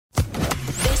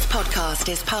podcast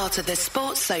is part of the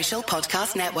Sports Social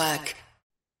Podcast Network.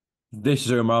 This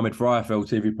is Mohammed for RAFAEL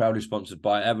TV, proudly sponsored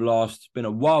by Everlast. It's been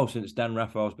a while since Dan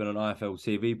Raphael's been on IFL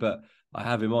TV, but I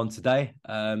have him on today.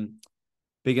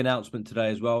 Big announcement today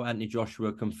as well. Anthony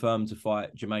Joshua confirmed to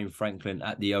fight Jermaine Franklin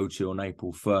at the O2 on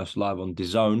April 1st, live on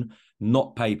DAZN,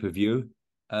 not pay-per-view.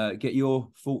 Get your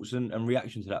thoughts and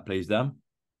reaction to that, please, Dan.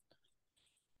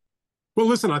 Well,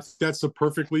 listen, I think that's a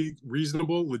perfectly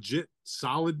reasonable, legit,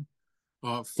 solid,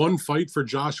 fun fight for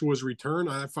Joshua's return.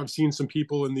 I've seen some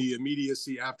people in the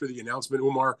immediacy after the announcement,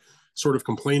 Umar, sort of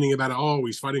complaining about, oh,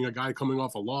 he's fighting a guy coming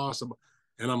off a loss.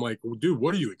 And I'm like, well, dude,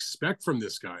 what do you expect from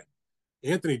this guy?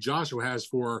 Anthony Joshua has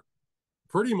for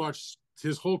pretty much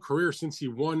his whole career since he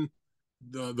won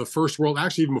the first world,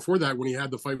 actually even before that, when he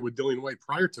had the fight with Dillian Whyte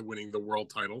prior to winning the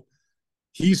world title,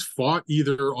 he's fought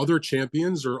either other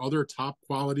champions or other top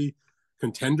quality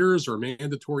contenders or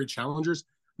mandatory challengers.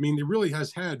 I mean, he really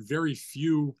has had very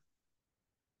few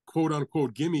quote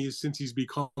unquote gimmies since he's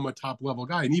become a top level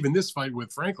guy. And even this fight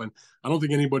with Franklin, I don't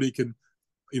think anybody could,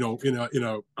 in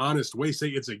a honest way say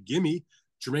it's a gimme.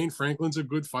 Jermaine Franklin's a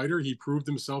good fighter. He proved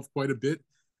himself quite a bit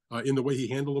in the way he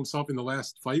handled himself in the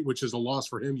last fight, which is a loss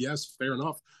for him. Yes, fair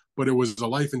enough. But it was a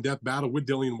life and death battle with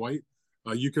Dillian Whyte.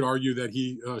 You could argue that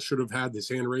he should have had his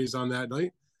hand raised on that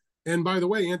night. And by the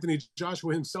way, Anthony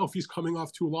Joshua himself, he's coming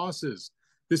off 2 losses.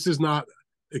 This is not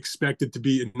expected to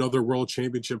be another world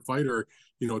championship fighter,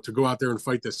 to go out there and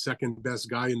fight the second best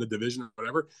guy in the division or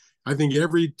whatever. I think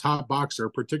every top boxer,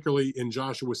 particularly in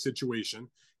Joshua's situation,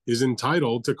 is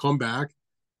entitled to come back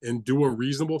and do a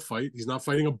reasonable fight. He's not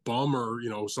fighting a bum or,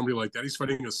 somebody like that. He's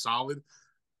fighting a solid,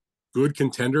 good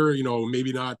contender,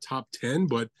 maybe not top 10,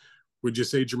 but would you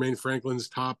say Jermaine Franklin's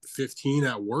top 15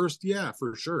 at worst? Yeah,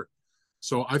 for sure.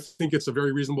 So I think it's a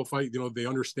very reasonable fight. They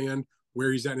understand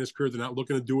where he's at in his career. They're not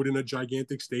looking to do it in a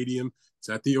gigantic stadium. It's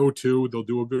at the O2. They'll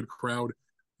do a good crowd.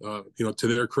 To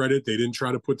their credit, they didn't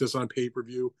try to put this on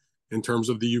pay-per-view in terms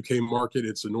of the UK market.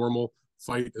 It's a normal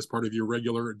fight as part of your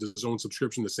regular DAZN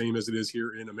subscription, the same as it is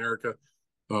here in America,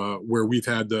 where we've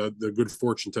had the good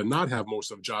fortune to not have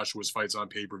most of Joshua's fights on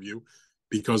pay-per-view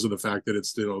because of the fact that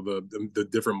it's the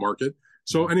different market.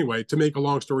 So anyway, to make a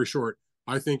long story short,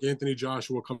 I think Anthony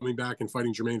Joshua coming back and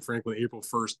fighting Jermaine Franklin April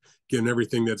 1st, given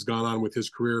everything that's gone on with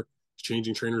his career,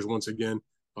 changing trainers once again,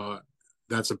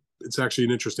 it's actually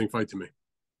an interesting fight to me.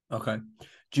 Okay.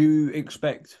 Do you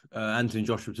expect Anthony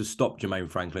Joshua to stop Jermaine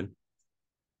Franklin?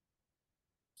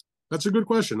 That's a good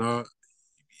question.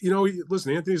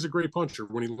 Listen, Anthony's a great puncher.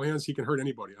 When he lands, he can hurt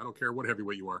anybody. I don't care what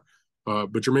heavyweight you are.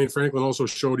 But Jermaine Franklin also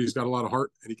showed he's got a lot of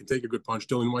heart and he can take a good punch.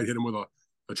 Dillian Whyte hit him with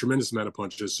a tremendous amount of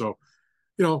punches. So,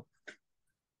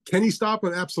 can he stop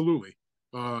it? Absolutely.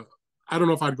 I don't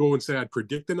know if I'd go and say I'd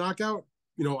predict the knockout.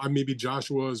 Maybe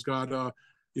Joshua's got,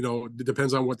 it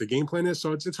depends on what the game plan is.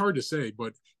 So it's hard to say,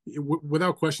 but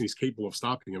without question, he's capable of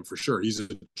stopping him for sure. He's a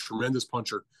tremendous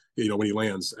puncher, when he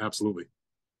lands. Absolutely.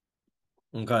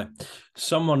 Okay.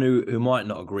 Someone who might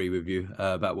not agree with you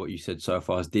about what you said so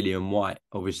far is Dillian Whyte.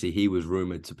 Obviously, he was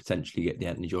rumoured to potentially get the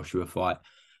Anthony Joshua fight.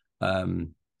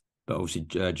 But obviously,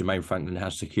 Jermaine Franklin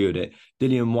has secured it.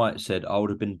 Dillian Whyte said, I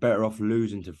would have been better off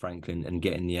losing to Franklin and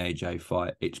getting the AJ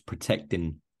fight. It's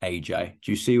protecting AJ.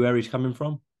 Do you see where he's coming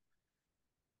from?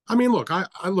 I mean, look, I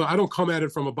don't come at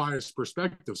it from a biased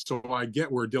perspective, so I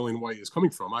get where Dillian Whyte is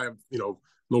coming from. I have,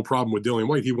 no problem with Dillian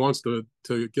Whyte. He wants to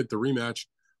get the rematch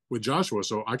with Joshua,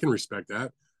 so I can respect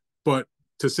that. But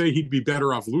to say he'd be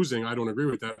better off losing, I don't agree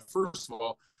with that. First of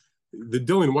all, the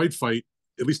Dillian Whyte fight,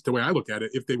 at least the way I look at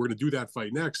it, if they were to do that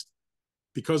fight next,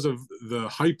 because of the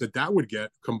hype that would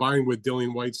get, combined with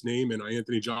Dillian Whyte's name and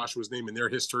Anthony Joshua's name and their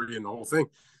history and the whole thing,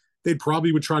 they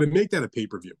probably would try to make that a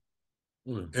pay-per-view.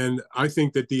 And I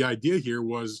think that the idea here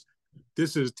was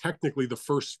this is technically the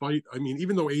first fight. I mean,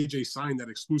 even though AJ signed that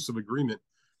exclusive agreement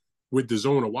with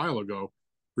DAZN a while ago,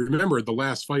 remember the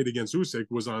last fight against Usyk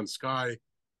was on Sky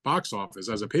box office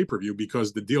as a pay-per-view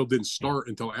because the deal didn't start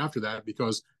until after that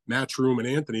because Matchroom and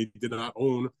Anthony did not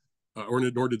own, nor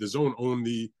did DAZN own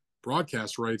the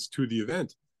broadcast rights to the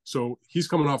event. So he's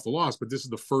coming off the loss, but this is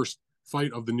the first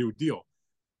fight of the new deal.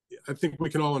 I think we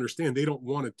can all understand they don't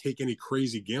want to take any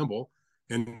crazy gamble,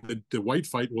 and the Whyte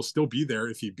fight will still be there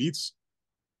if he beats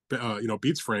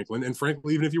Franklin. And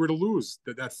frankly, even if he were to lose,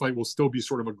 that fight will still be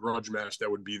sort of a grudge match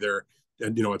that would be there,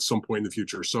 and at some point in the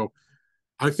future. So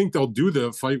I think they'll do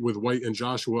the fight with Whyte and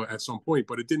Joshua at some point,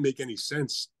 but it didn't make any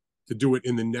sense to do it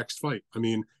in the next fight. I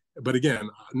mean, but again,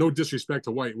 no disrespect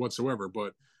to Whyte whatsoever,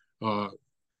 but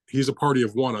he's a party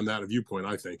of one on that viewpoint,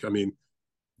 I think. I mean,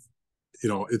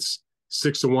 it's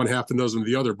 6-1, half a dozen of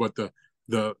the other, but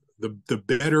the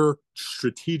better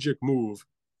strategic move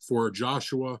for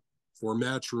Joshua, for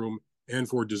Matchroom and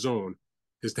for DAZN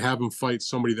is to have him fight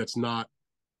somebody that's not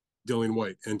Dillian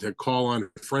Whyte, and to call on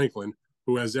Franklin,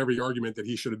 who has every argument that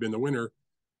he should have been the winner,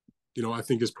 I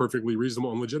think is perfectly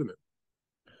reasonable and legitimate.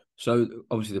 So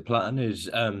obviously the plan is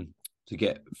to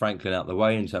get Franklin out of the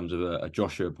way in terms of a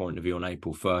Joshua point of view on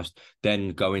April 1st, then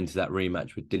go into that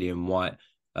rematch with Dillian Whyte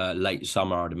late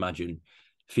summer, I'd imagine.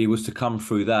 If he was to come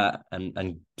through that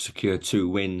and secure 2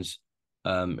 wins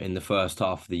in the first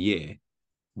half of the year,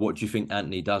 what do you think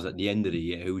Anthony does at the end of the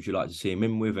year? Who would you like to see him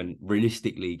in with? And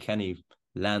realistically, can he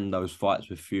land those fights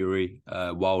with Fury,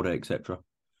 Wilder, etc.?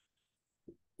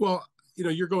 Well,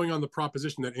 you're going on the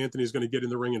proposition that Anthony's going to get in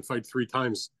the ring and fight 3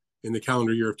 times in the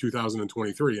calendar year of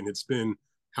 2023. And it's been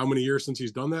how many years since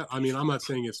he's done that? I mean, I'm not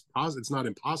saying it's not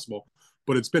impossible,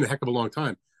 but it's been a heck of a long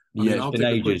time. I'll take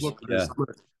a quick look at this.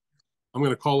 I'm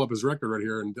going to call up his record right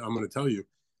here, and I'm going to tell you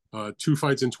 2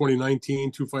 fights in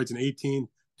 2019, 2 fights in 18,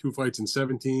 2 fights in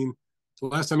 17. So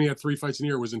the last time he had 3 fights in a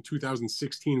year was in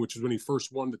 2016, which is when he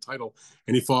first won the title,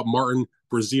 and he fought Martin,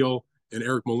 Brazil, and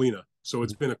Eric Molina. So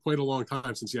it's been quite a long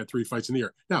time since he had 3 fights in the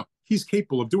year. Now, he's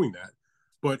capable of doing that,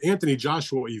 but Anthony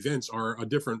Joshua events are a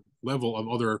different level of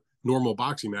other normal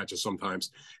boxing matches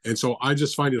sometimes. And so I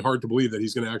just find it hard to believe that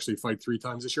he's going to actually fight 3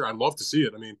 times this year. I'd love to see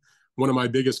it. I mean, one of my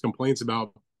biggest complaints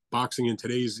about boxing in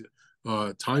today's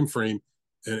time frame,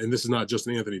 and this is not just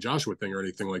an Anthony Joshua thing or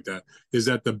anything like that, is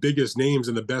that the biggest names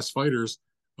and the best fighters,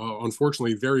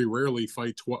 unfortunately, very rarely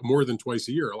fight more than twice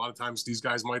a year. A lot of times these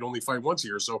guys might only fight once a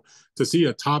year. So to see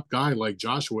a top guy like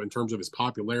Joshua in terms of his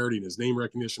popularity and his name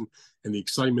recognition and the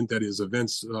excitement that his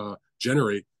events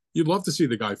generate, you'd love to see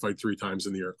the guy fight 3 times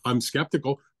in the year. I'm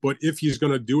skeptical, but if he's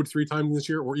going to do it 3 times this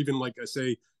year, or even like I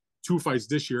say, 2 fights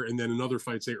this year and then another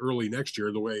fight, say early next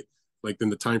year, the way like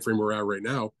in the time frame we're at right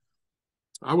now,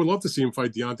 I would love to see him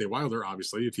fight Deontay Wilder,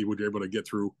 obviously, if he would be able to get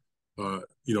through the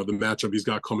matchup he's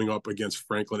got coming up against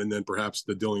Franklin and then perhaps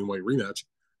the Dillian Whyte rematch.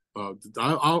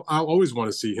 I'll always want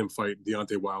to see him fight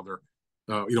Deontay Wilder.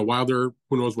 Wilder,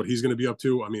 who knows what he's going to be up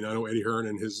to. I mean, I know Eddie Hearn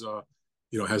and his,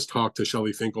 has talked to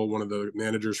Shelley Finkel, one of the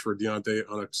managers for Deontay,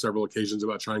 on several occasions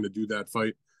about trying to do that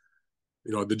fight.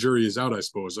 The jury is out, I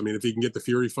suppose. I mean, if he can get the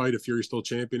Fury fight, if Fury's still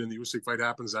champion and the Usyk fight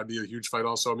happens, that'd be a huge fight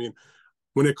also. I mean,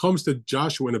 when it comes to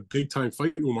Joshua in a big-time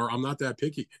fight, Umar, I'm not that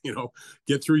picky.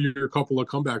 Get through your couple of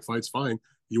comeback fights, fine.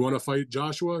 You want to fight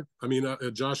Joshua? I mean,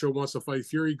 Joshua wants to fight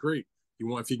Fury, great.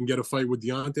 If you can get a fight with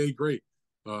Deontay, great.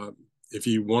 If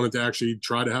he wanted to actually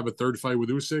try to have a 3rd fight with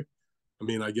Usyk, I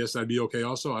mean, I guess that'd be okay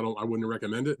also. I wouldn't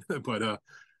recommend it. But,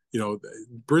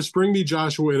 bring me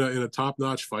Joshua in a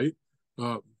top-notch fight.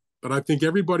 But I think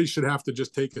everybody should have to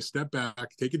just take a step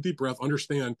back, take a deep breath,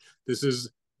 understand this is,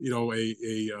 it's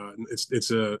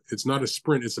not a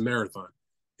sprint, it's a marathon.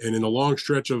 And in a long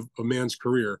stretch of a man's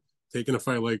career, taking a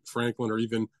fight like Franklin or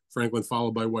even Franklin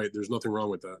followed by Whyte, there's nothing wrong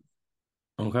with that.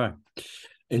 Okay.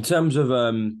 In terms of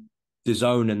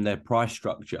DAZN and their price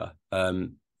structure,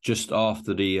 just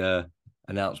after the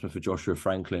announcement for Joshua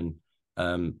Franklin,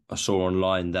 I saw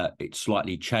online that it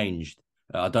slightly changed.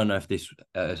 I don't know if this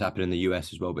has happened in the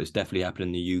US as well, but it's definitely happened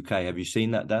in the UK. Have you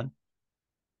seen that, Dan?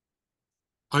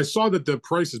 I saw that the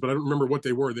prices, but I don't remember what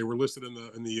they were. They were listed in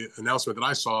the announcement that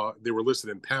I saw. They were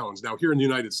listed in pounds. Now, here in the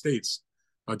United States,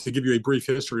 to give you a brief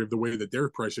history of the way that their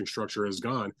pricing structure has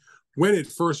gone, when it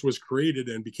first was created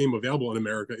and became available in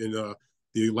America in the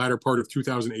latter part of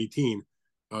 2018,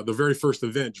 the very first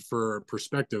event, for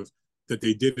perspective, that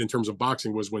they did in terms of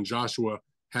boxing was when Joshua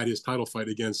had his title fight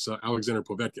against Alexander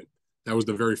Povetkin. That was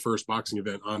the very first boxing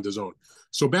event on DAZN.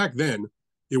 So back then,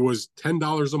 it was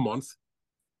 $10 a month,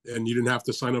 and you didn't have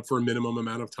to sign up for a minimum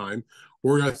amount of time.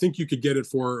 Or I think you could get it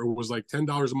was like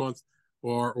 $10 a month,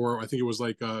 or I think it was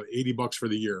like $80 for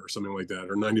the year or something like that,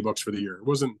 or $90 for the year.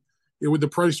 The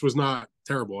price was not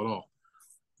terrible at all.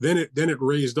 Then it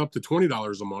raised up to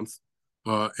 $20 a month,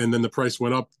 and then the price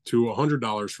went up to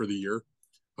 $100 for the year,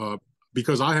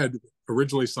 because I had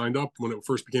originally signed up when it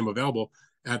first became available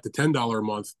at the $10 a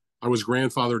month. I was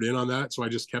grandfathered in on that, so I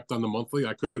just kept on the monthly.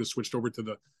 I could have switched over to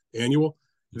the annual.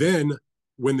 Then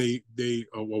when they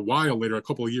a while later, a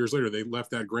couple of years later, they left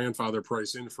that grandfather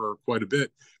price in for quite a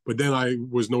bit. But then I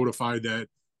was notified that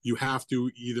you have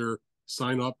to either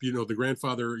sign up, the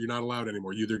grandfather, you're not allowed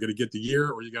anymore. You're either going to get the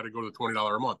year or you got to go to the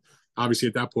 $20 a month. Obviously,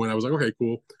 at that point, I was like, okay,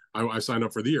 cool. I signed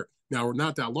up for the year. Now,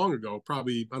 not that long ago,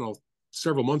 probably, I don't know,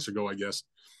 several months ago, I guess,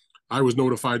 I was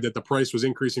notified that the price was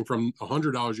increasing from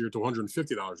 $100 a year to $150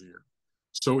 a year.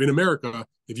 So in America,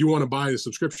 if you want to buy a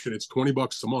subscription, it's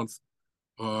 $20 a month,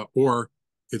 or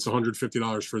it's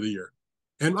 $150 for the year.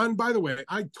 And by the way,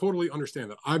 I totally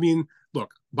understand that. I mean,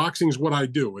 look, boxing's what I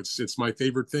do. It's my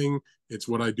favorite thing. It's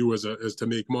what I do as to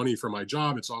make money for my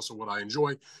job. It's also what I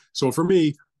enjoy. So for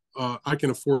me, I can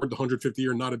afford the 150 a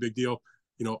year, not a big deal.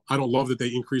 I don't love that they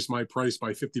increased my price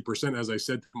by 50%. As I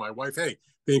said to my wife, hey,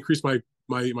 they increased my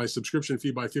subscription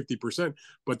fee by 50%,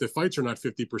 but the fights are not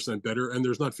 50% better, and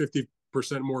there's not 50%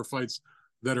 more fights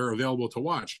that are available to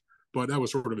watch. But that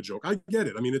was sort of a joke. I get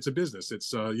it. I mean, it's a business.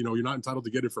 It's you're not entitled to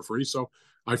get it for free. So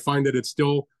I find that it's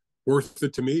still worth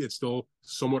it to me. It's still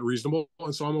somewhat reasonable,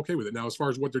 and so I'm okay with it. Now, as far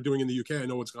as what they're doing in the UK, I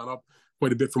know it's gone up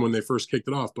quite a bit from when they first kicked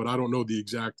it off, but I don't know the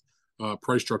exact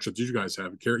price structure that you guys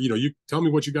have. You tell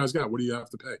me what you guys got. What do you have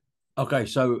to pay? Okay,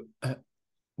 so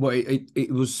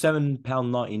it was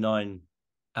 £7.99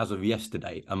 as of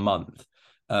yesterday a month.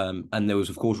 And there was,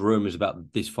 of course, rumors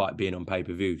about this fight being on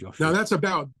pay-per-view, Joshua. Now that's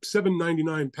about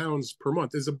 £7.99 per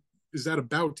month. Is that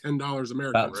about $10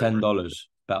 American? About $10.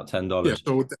 About $10. Yeah.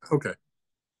 So okay.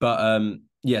 But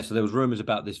yeah, so there was rumors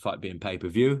about this fight being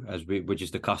pay-per-view, as we're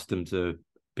just accustomed to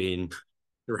being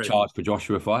charged for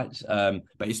Joshua fights. But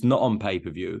it's not on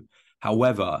pay-per-view.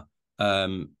 However,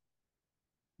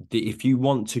 if you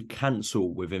want to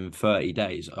cancel within 30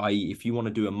 days, i.e., if you want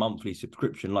to do a monthly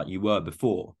subscription like you were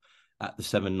before, at the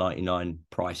 $7.99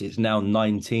 price, it's now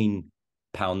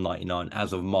 £19.99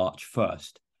 as of March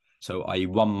 1st. So, i.e.,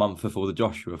 1 month before the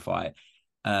Joshua fight.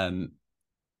 And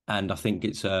I think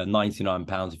it's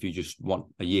 £99 if you just want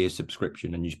a year's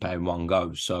subscription and you just pay in one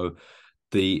go. So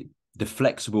the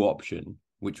flexible option,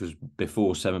 which was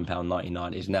before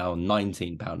 £7.99, is now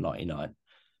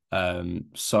 £19.99.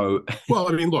 So well,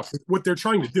 I mean, look, what they're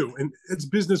trying to do, and it's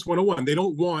business 101. They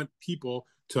don't want people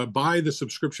to buy the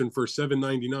subscription for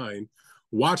 $7.99,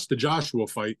 watch the Joshua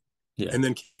fight, and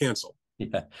then cancel.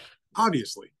 Yeah.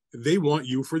 Obviously, they want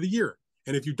you for the year.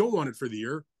 And if you don't want it for the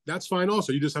year, that's fine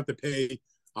also. You just have to pay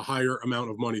a higher amount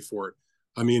of money for it.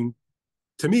 I mean,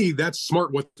 to me, that's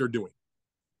smart what they're doing.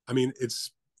 I mean,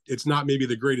 it's not maybe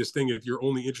the greatest thing if you're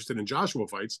only interested in Joshua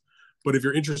fights, but if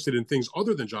you're interested in things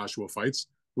other than Joshua fights,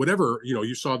 whatever,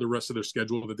 you saw the rest of their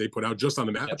schedule that they put out just on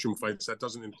the matchroom fights. That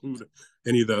doesn't include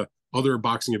any of the other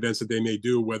boxing events that they may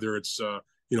do, whether it's, the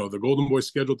Golden Boy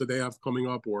schedule that they have coming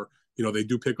up, or, they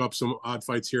do pick up some odd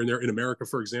fights here and there in America,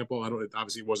 for example.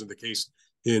 Obviously it wasn't the case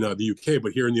in the UK,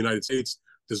 but here in the United States,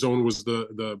 DAZN was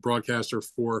the broadcaster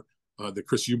for the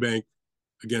Chris Eubank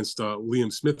against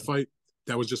Liam Smith fight.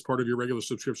 That was just part of your regular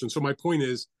subscription. So my point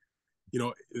is,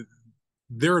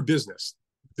 they're a business.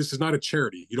 This is not a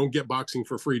charity. You don't get boxing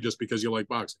for free just because you like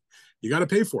boxing. You got to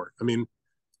pay for it. I mean,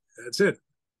 that's it.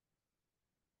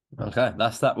 Okay,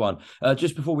 that's that one.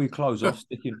 Just before we close off,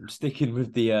 sticking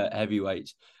with the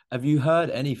heavyweights, have you heard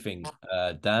anything,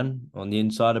 Dan, on the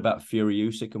inside about Fury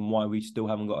Usyk and why we still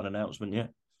haven't got an announcement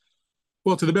yet?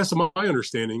 Well, to the best of my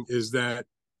understanding is that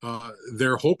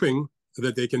they're hoping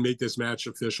that they can make this match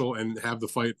official and have the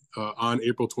fight on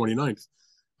April 29th.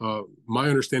 My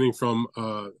understanding from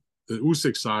the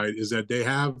Usyk side is that they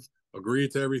have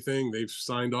agreed to everything. They've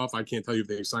signed off. I can't tell you if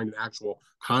they've signed an actual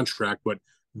contract, but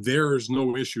there's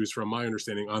no issues from my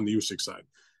understanding on the Usyk side.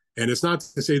 And it's not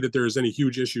to say that there's any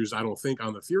huge issues, I don't think,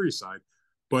 on the Fury side,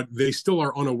 but they still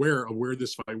are unaware of where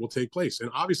this fight will take place. And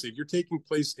obviously, if you're taking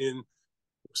place in,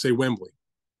 say, Wembley,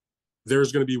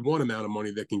 there's going to be one amount of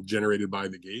money that can be generated by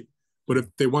the gate. But if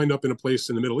they wind up in a place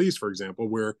in the Middle East, for example,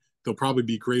 where there'll probably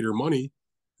be greater money,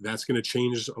 that's going to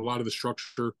change a lot of the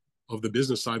structure of the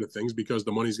business side of things because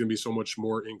the money is going to be so much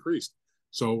more increased.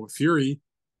 So Fury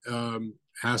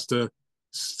has to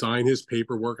sign his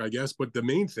paperwork, I guess. But the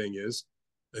main thing is,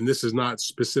 and this is not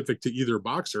specific to either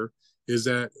boxer, is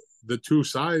that the two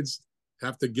sides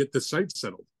have to get the site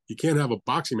settled. You can't have a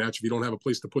boxing match if you don't have a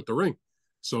place to put the ring.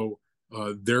 So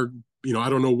I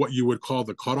don't know what you would call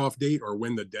the cutoff date or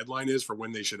when the deadline is for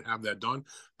when they should have that done.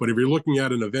 But if you're looking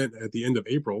at an event at the end of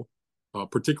April,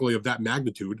 particularly of that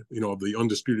magnitude, of the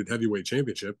undisputed heavyweight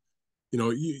championship,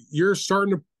 you're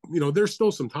starting to, there's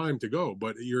still some time to go,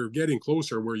 but you're getting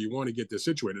closer where you want to get this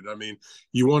situated. I mean,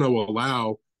 you want to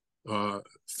allow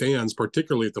fans,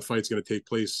 particularly if the fight's going to take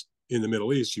place in the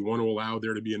Middle East, you want to allow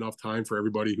there to be enough time for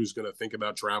everybody who's going to think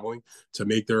about traveling to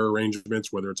make their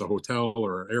arrangements, whether it's a hotel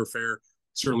or airfare,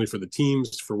 certainly for the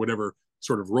teams, for whatever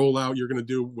sort of rollout you're going to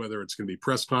do, whether it's going to be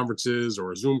press conferences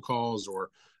or Zoom calls or,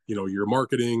 your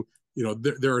marketing.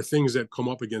 There are things that come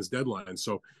up against deadlines.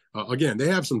 So again, they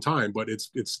have some time, but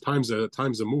it's time's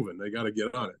a moving. They got to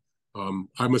get on it.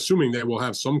 I'm assuming they will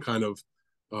have some kind of,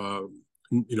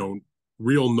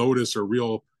 real notice or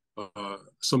real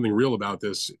something real about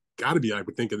this. Got to be, I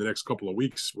would think, in the next couple of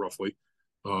weeks, roughly.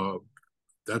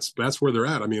 That's where they're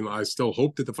at. I mean, I still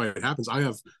hope that the fight happens. I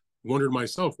have wondered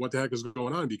myself, what the heck is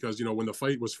going on? Because, when the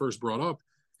fight was first brought up,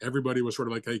 everybody was sort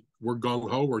of like, hey, we're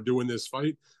gung-ho, we're doing this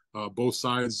fight. Both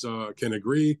sides can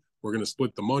agree. We're going to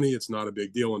split the money. It's not a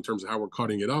big deal in terms of how we're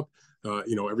cutting it up.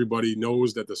 Everybody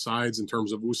knows that the sides in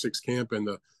terms of Usyk's camp and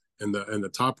the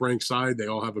top ranked side, they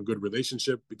all have a good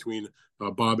relationship between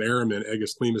Bob Arum and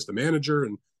Egis Klimas, the manager.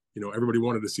 And, everybody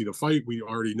wanted to see the fight. We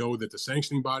already know that the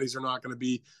sanctioning bodies are not going to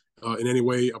be in any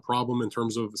way a problem in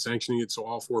terms of sanctioning it. So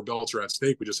all 4 belts are at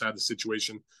stake. We just had the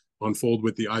situation unfold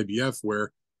with the IBF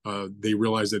where they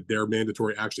realized that their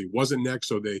mandatory actually wasn't next.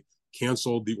 So they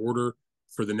canceled the order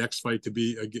for the next fight to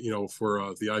be,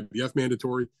 for the IBF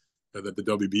mandatory, that the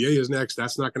WBA is next.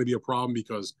 That's not going to be a problem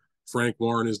because Frank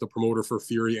Warren is the promoter for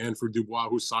Fury and for Dubois,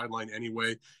 who's sidelined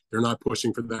anyway. They're not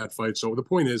pushing for that fight. So the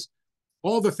point is,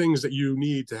 all the things that you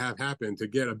need to have happen to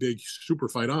get a big super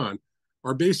fight on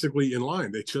are basically in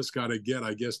line. They just got to get,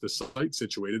 I guess, the site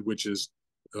situated, which is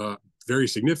very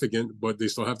significant, but they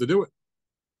still have to do it.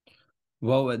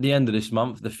 Well, at the end of this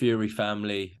month, the Fury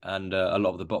family and a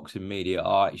lot of the boxing media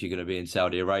are actually going to be in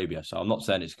Saudi Arabia. So I'm not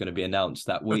saying it's going to be announced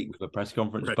that week with a press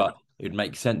conference, right, but it would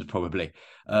make sense probably.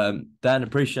 Dan,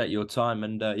 appreciate your time.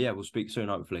 And we'll speak soon,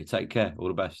 hopefully. Take care. All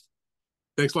the best.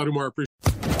 Thanks a lot, Umar.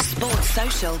 Sports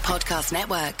Social Podcast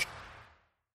Network.